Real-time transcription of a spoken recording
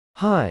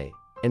Hi,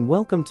 and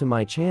welcome to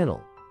my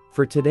channel.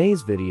 For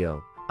today's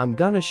video, I'm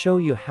gonna show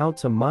you how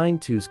to mine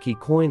Tuske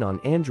coin on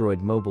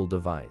Android mobile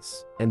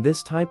device. And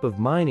this type of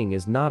mining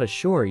is not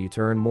assure you to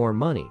earn more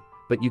money,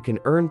 but you can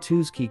earn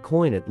Tuske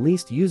coin at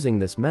least using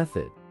this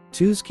method.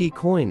 Tuske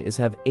coin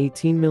have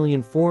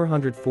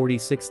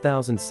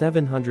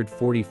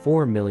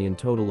 18,446,744 million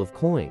total of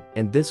coin,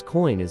 and this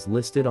coin is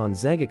listed on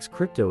xeggex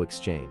crypto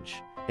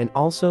exchange. And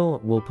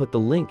also, we'll put the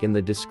link in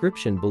the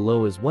description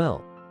below as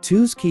well.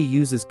 Tuske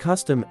uses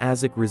custom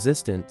ASIC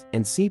resistant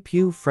and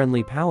CPU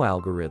friendly POW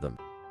algorithm.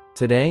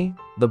 Today,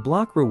 the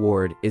block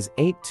reward is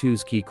 8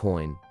 Tuske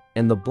coin,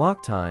 and the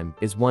block time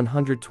is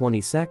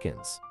 120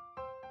 seconds.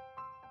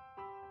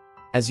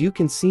 As you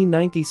can see,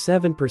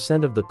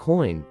 97% of the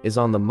coin is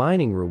on the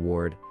mining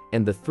reward,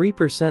 and the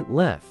 3%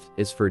 left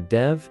is for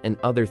dev and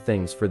other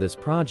things for this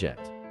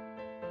project.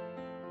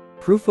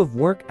 Proof of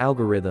work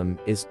algorithm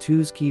is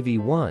Tuske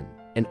v1,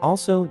 and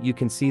also you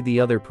can see the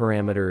other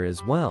parameter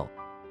as well.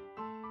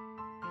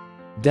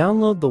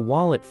 Download the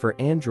wallet for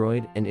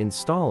Android and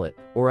install it,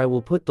 or I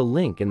will put the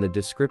link in the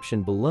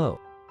description below.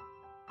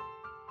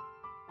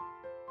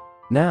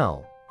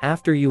 Now,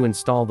 after you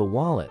install the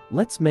wallet,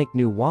 let's make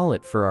new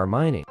wallet for our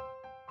mining.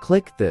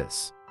 Click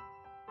this.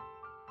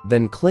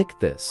 Then click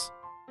this.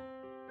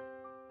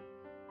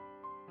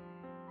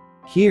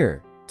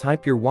 Here,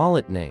 type your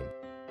wallet name.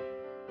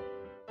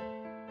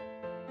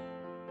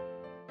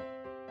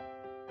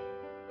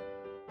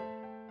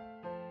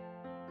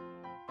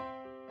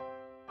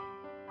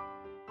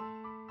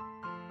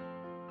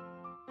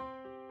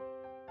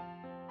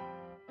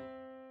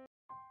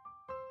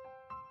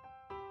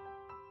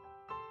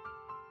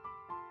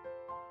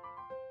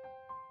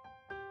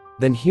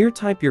 Then here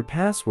type your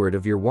password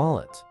of your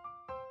wallet.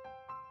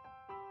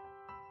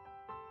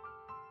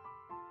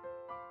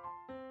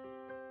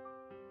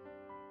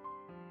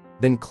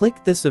 Then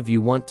click this if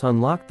you want to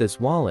unlock this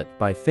wallet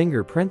by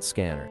fingerprint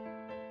scanner.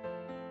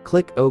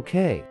 Click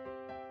OK.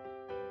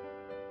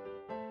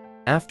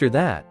 After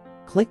that,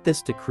 click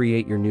this to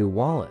create your new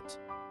wallet.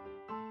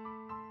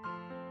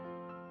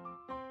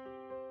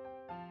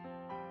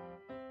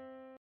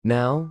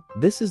 Now,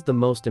 this is the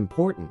most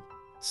important.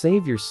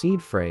 Save your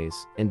seed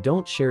phrase and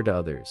don't share to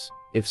others.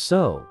 If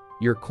so,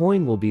 your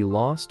coin will be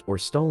lost or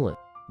stolen.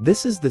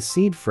 This is the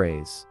seed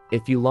phrase.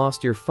 If you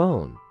lost your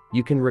phone,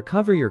 you can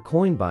recover your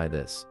coin by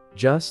this.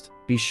 Just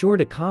be sure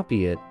to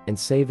copy it and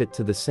save it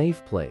to the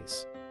safe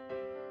place.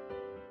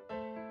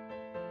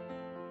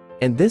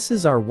 And this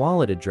is our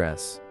wallet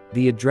address,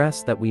 the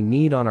address that we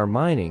need on our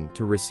mining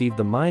to receive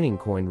the mining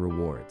coin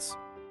rewards.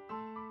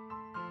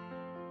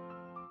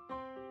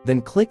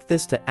 Then click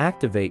this to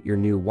activate your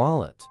new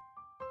wallet.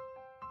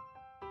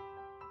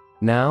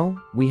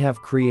 Now, we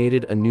have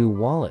created a new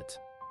wallet.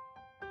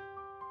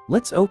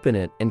 Let's open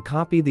it and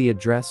copy the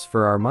address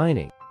for our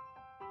mining.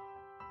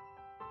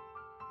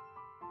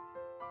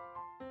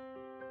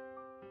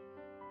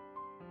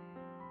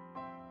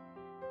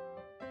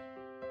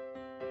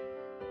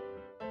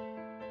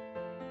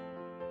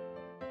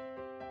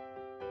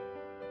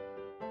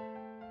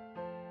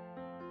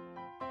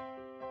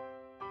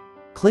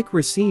 Click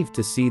Receive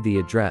to see the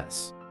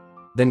address.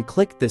 Then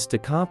click this to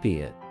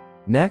copy it.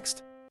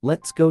 Next,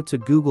 let's go to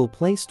Google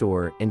Play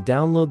Store and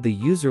download the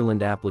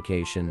Userland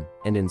application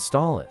and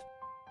install it.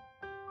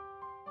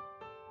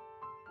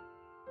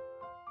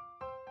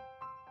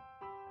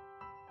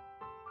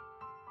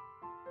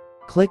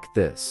 Click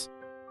this.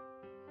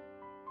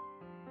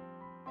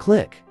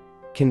 Click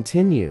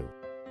Continue.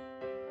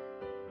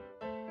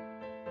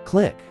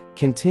 Click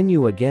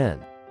Continue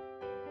again.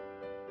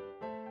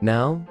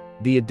 Now,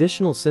 the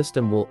additional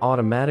system will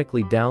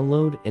automatically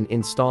download and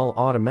install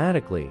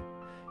automatically.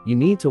 You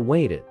need to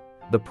wait it.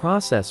 The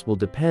process will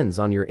depend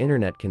on your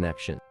internet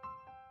connection.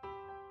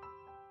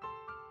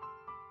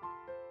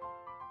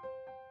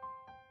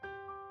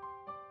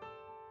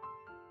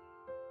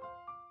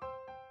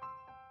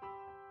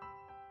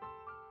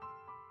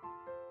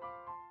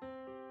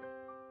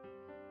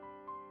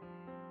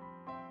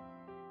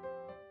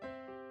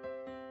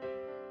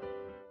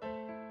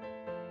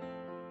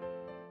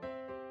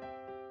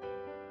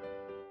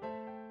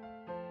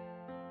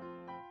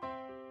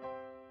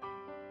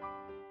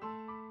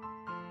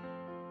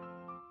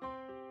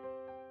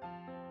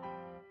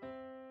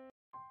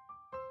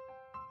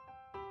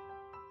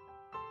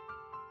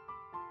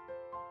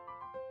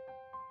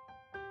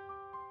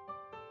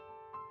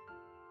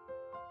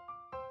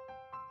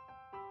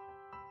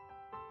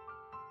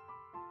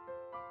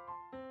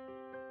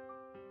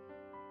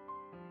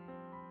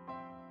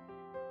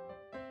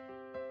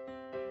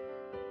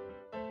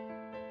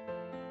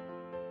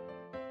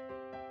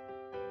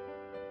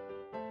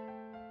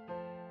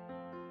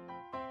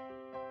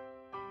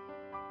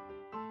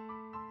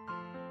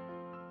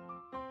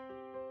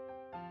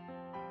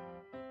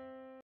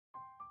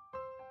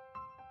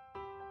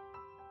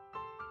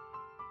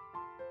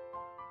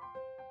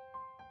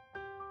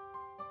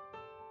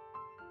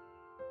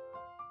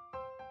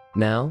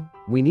 Now,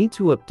 we need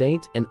to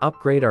update and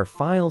upgrade our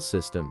file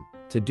system.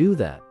 To do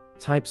that,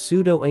 type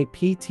sudo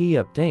apt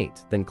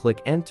update, then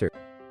click enter.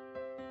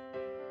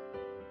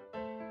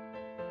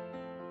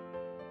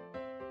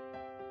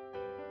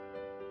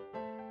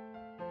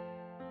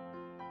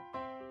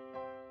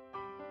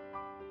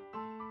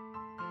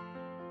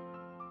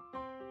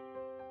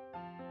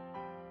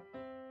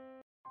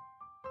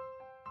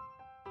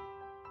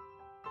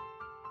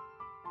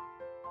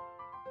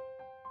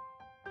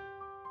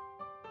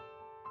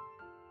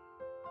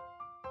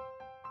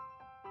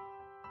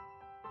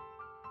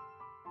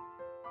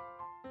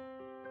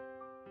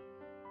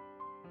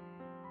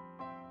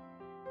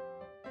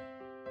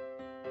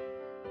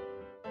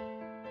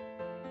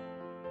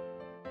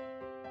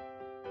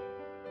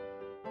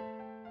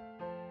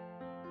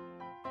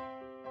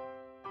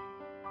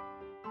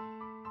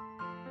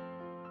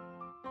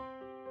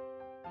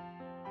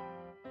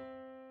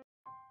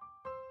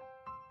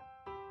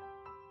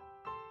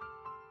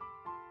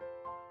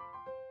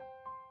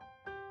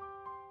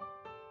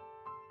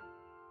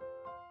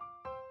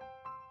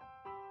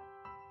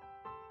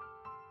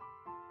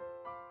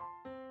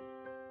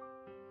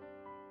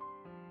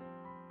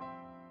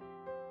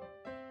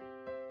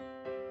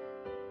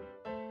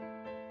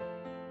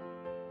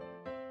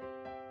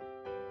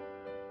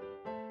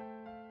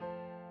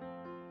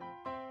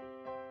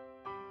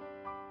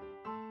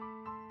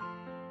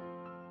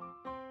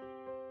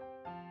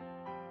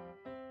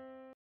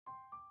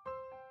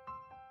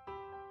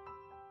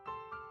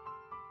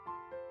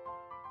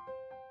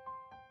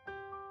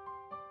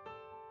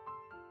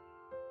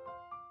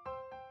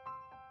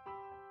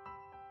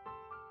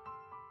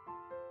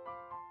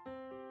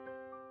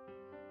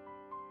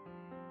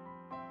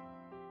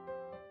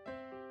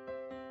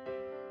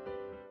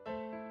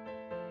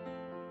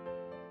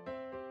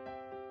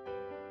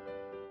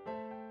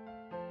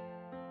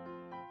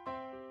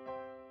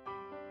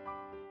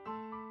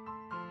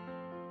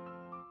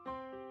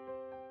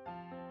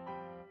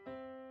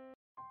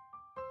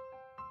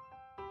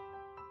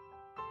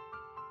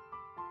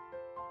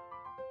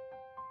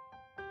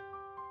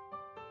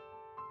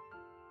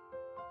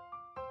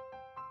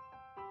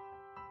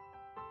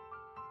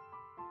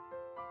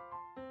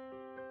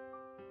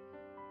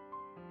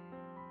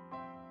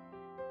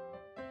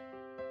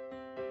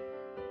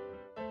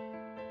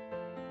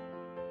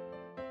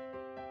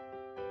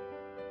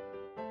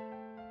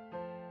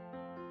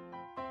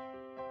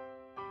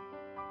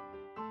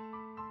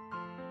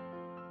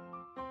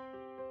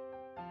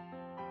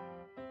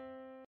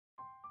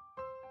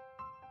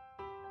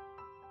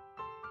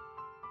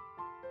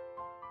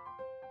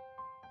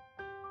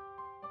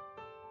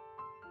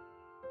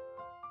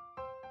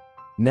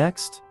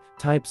 Next,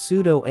 type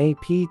sudo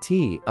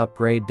apt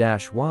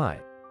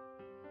upgrade-y.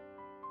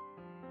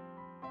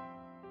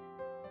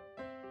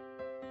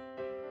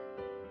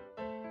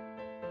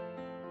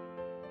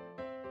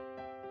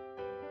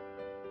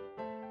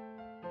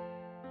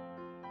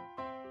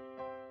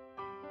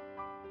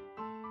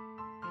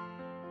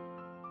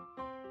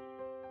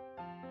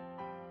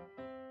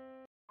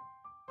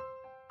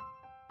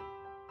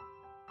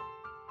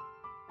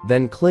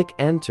 Then click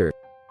Enter.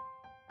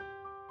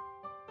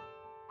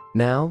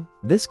 Now,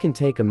 this can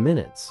take a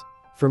minute.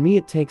 For me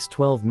it takes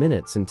 12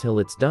 minutes until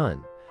it's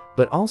done,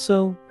 but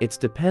also, it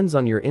depends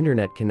on your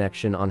internet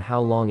connection on how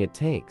long it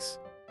takes.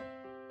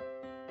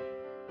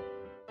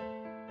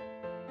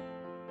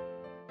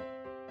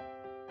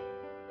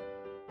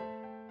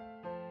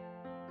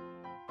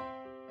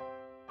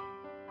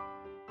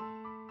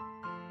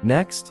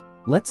 Next,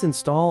 let's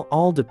install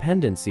all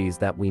dependencies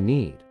that we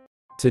need.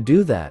 To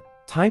do that,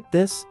 type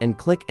this and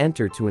click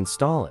Enter to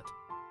install it.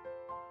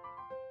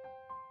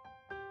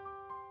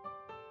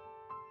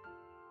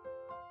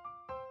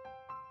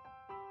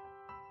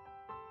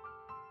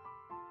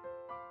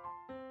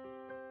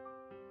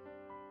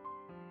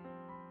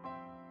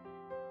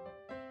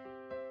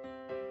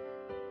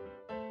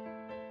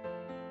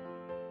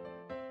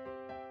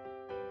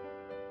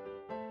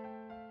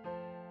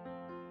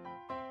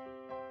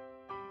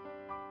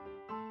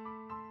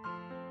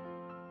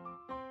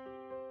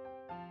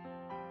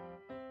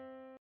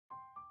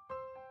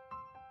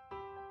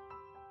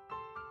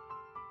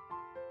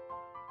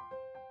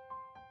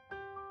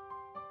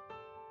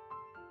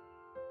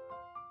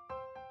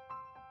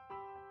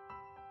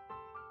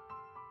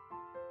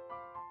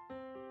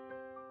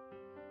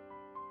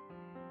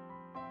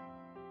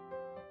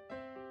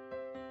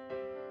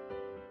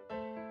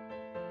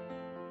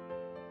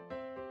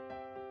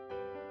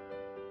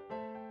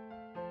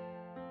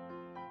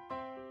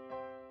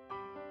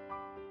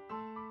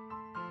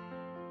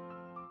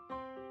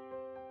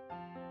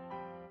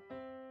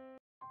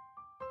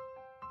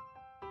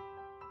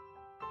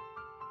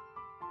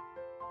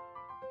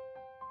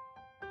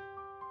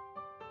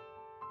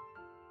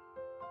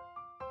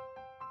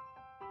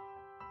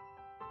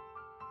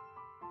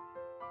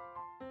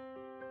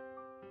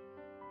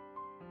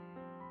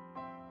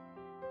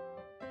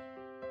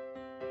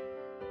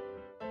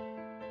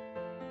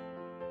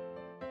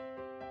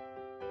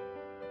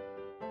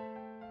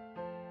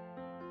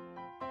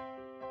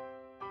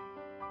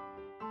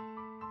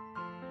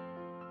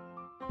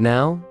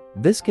 Now,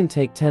 this can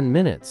take 10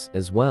 minutes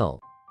as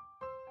well.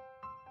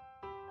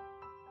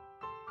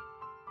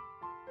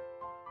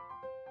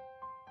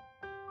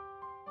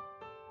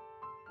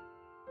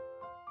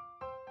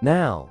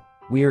 Now,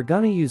 we are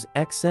gonna use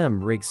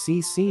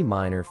XMRigCC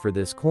miner for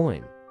this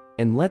coin,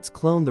 and let's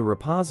clone the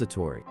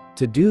repository.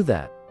 To do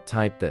that,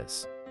 type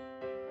this.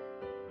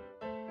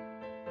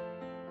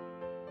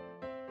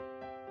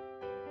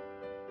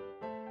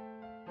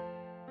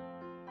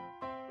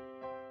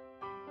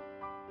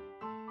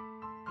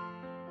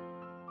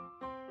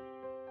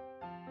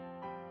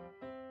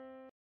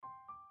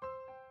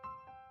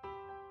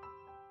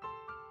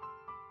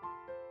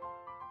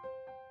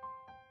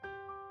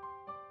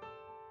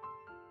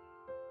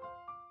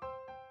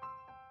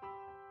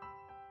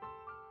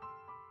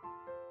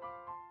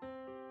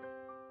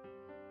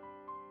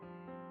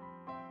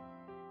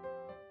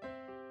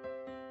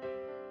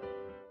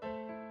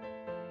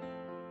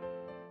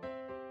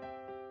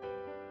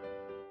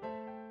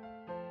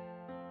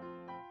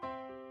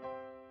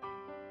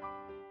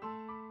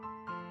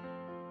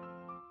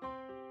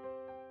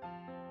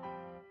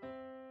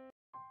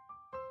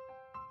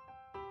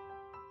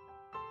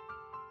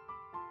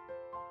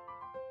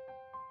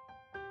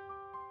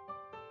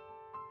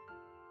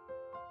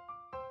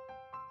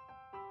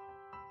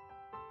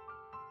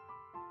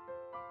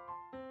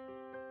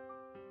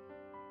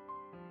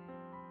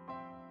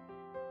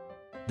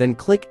 Then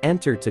click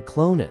Enter to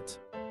clone it.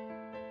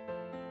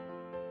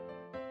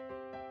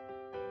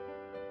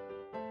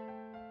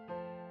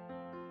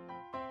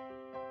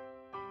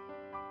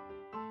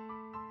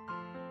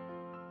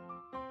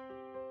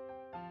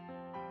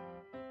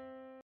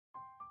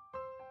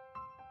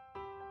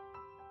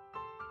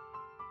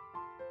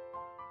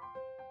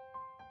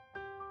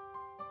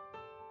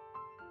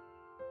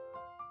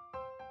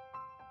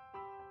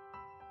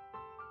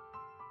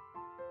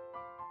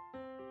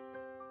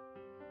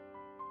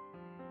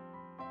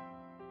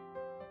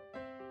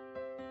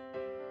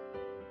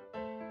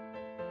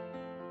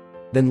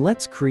 Then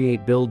let's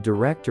create build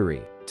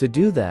directory. To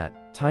do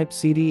that, type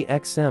cd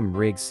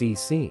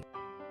xmrigcc.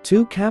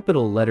 2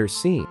 capital letter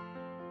C.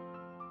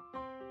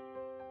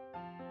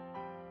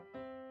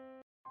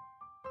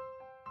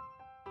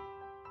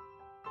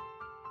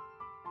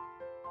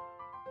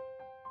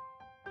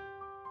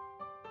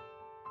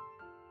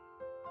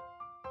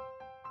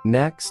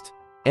 Next,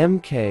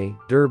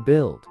 mkdir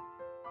build.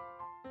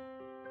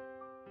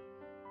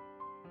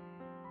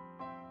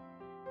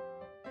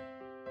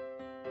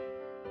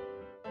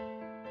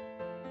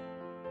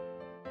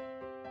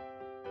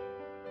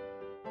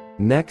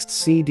 Next,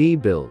 cd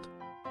build.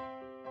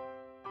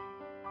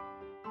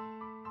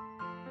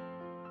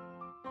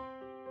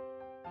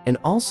 And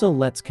also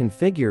let's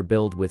configure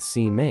build with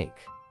CMake.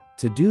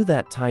 To do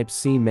that, type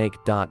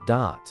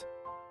CMake ...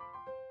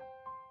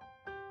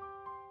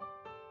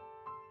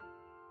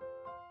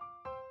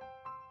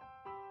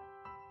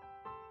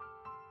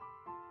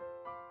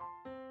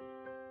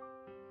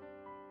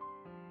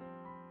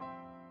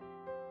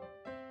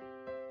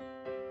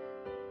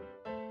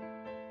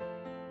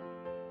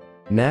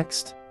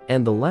 Next,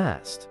 and the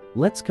last,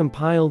 let's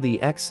compile the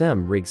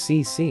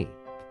XMRigCC.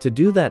 To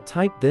do that,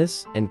 type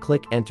this and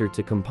click enter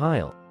to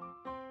compile.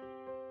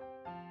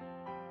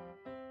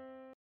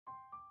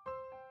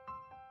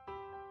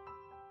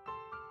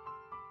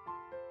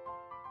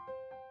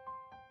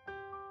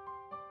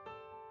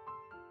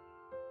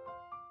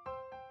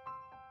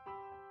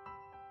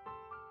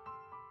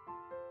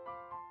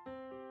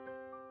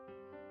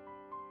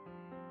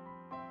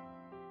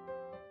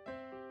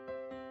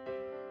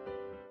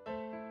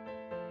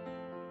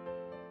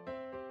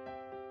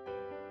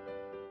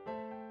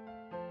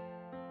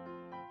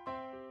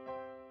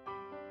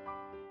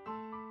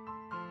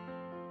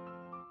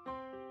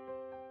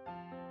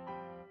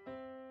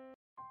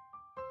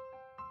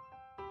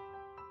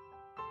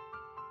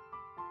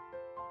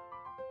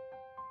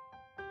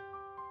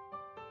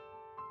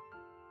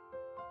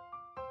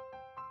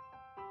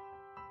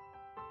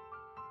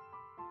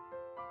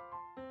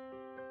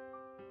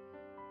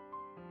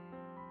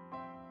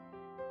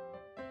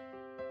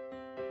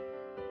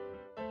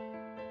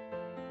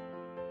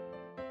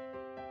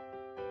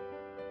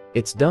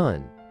 It's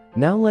done.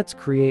 Now let's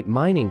create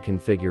mining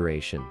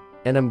configuration.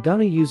 And I'm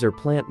gonna use our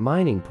plant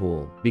mining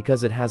pool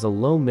because it has a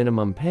low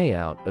minimum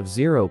payout of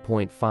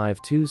 0.5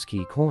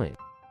 Tuske coin.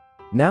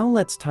 Now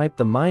let's type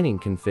the mining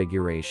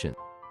configuration.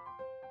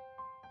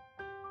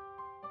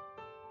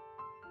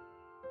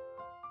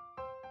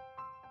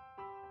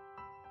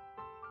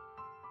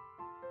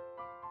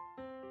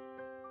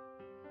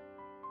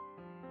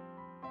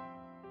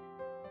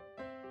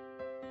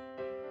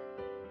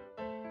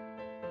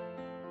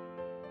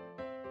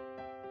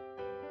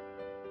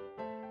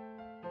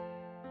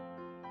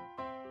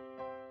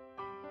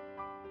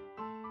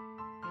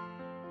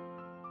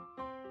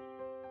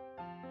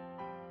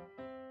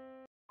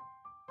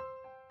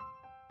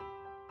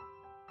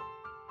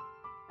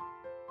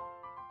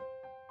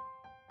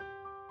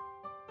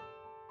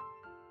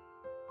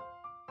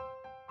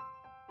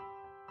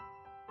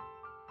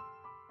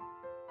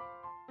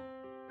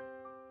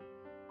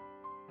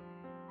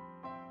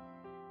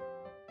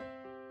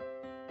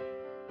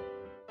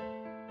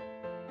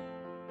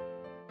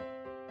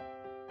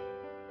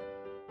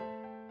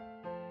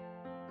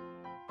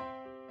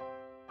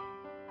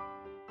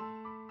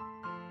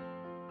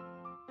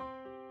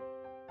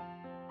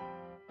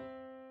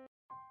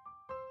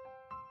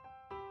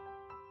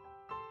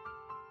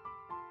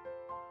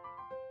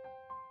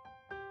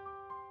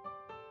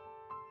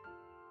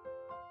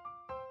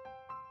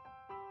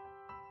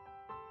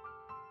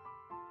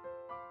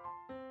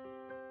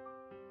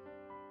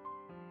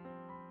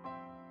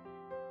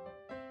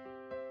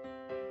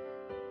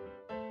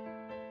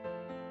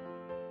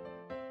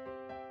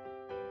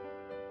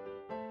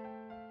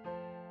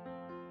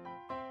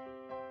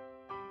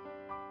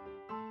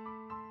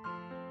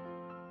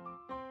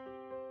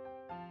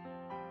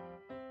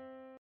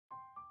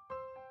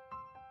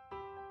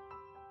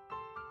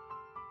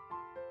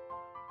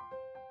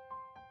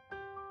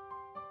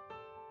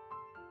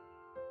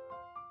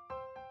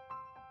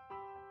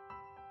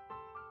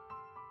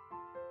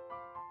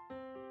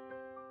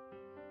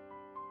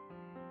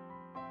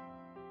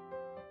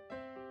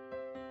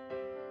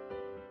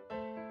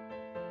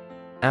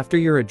 After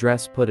your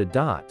address, put a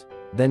dot,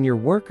 then your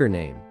worker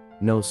name,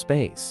 no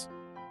space.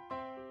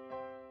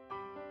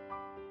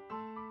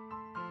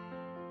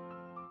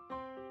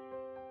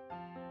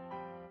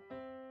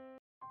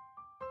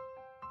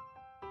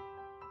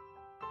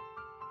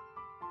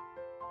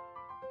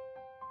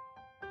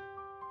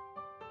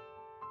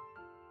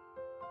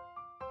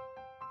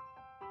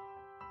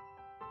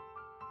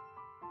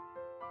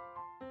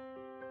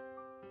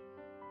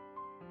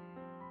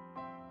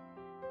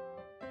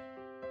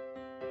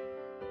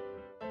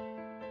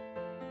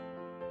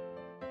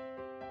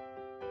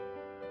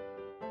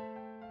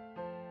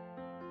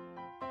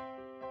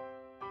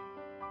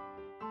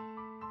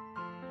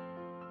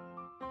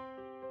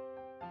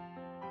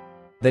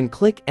 Then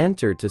click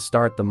enter to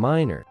start the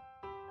miner.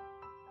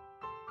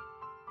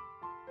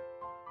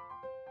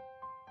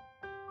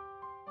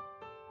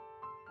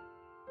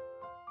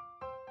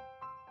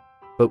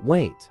 But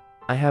wait,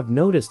 I have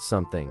noticed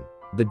something.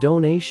 The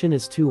donation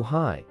is too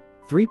high.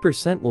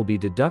 3% will be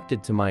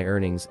deducted to my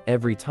earnings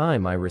every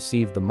time I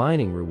receive the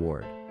mining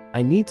reward.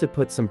 I need to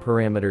put some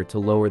parameter to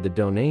lower the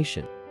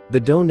donation. The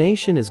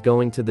donation is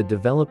going to the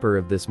developer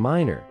of this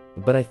miner,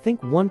 but I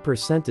think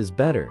 1% is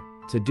better.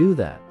 To do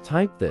that,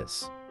 type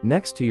this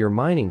next to your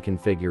mining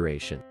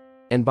configuration.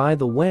 And by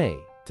the way,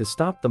 to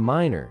stop the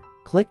miner,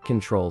 click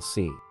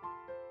Ctrl+C.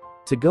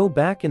 To go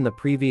back in the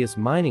previous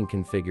mining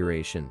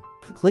configuration,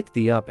 click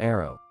the up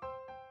arrow.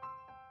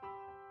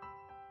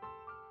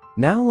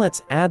 Now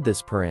let's add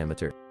this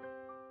parameter.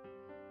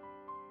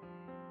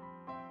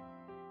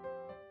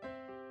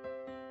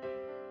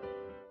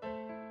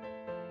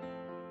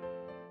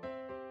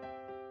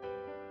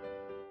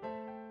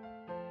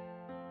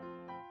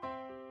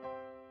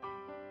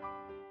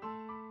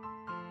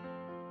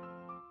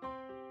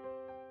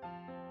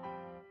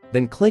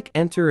 Then click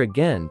enter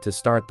again to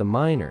start the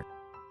miner.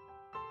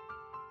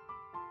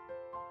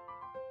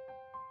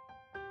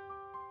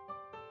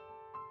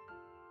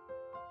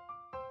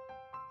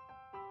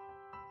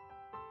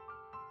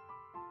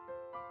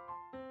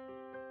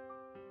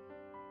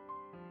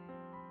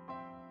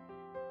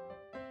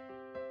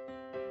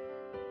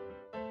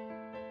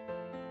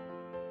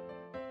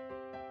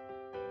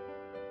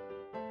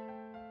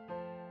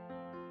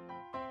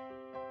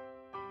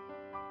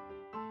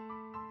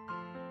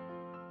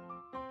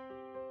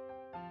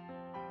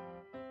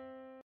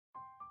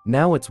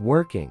 Now it's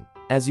working.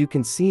 As you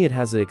can see, it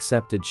has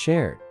accepted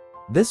shared.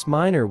 This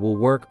miner will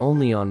work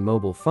only on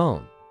mobile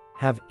phone,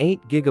 have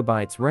 8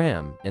 GB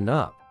RAM and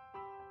up.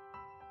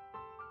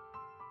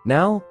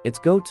 Now, let's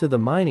go to the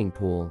mining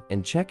pool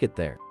and check it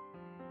there.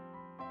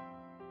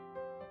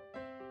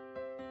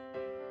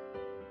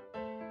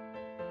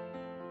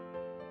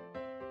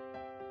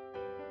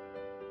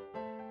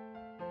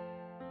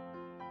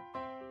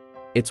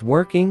 It's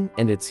working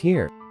and it's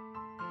here.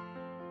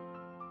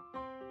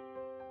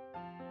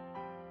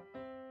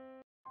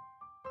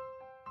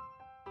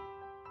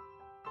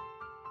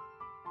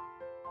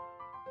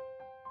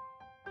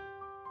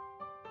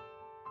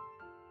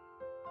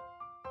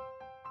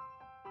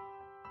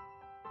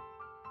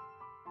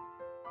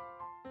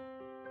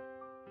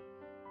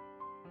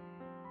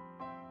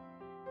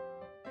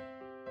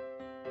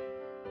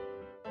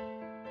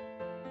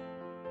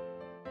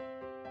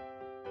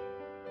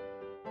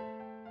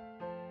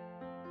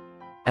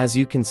 As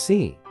you can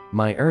see,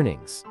 my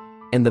earnings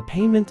and the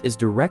payment is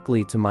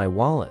directly to my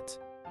wallet.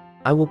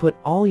 I will put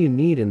all you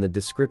need in the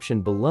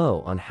description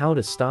below on how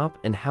to stop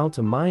and how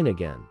to mine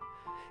again.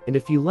 And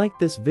if you like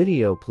this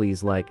video,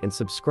 please like and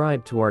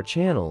subscribe to our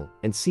channel,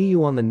 and see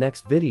you on the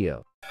next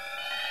video.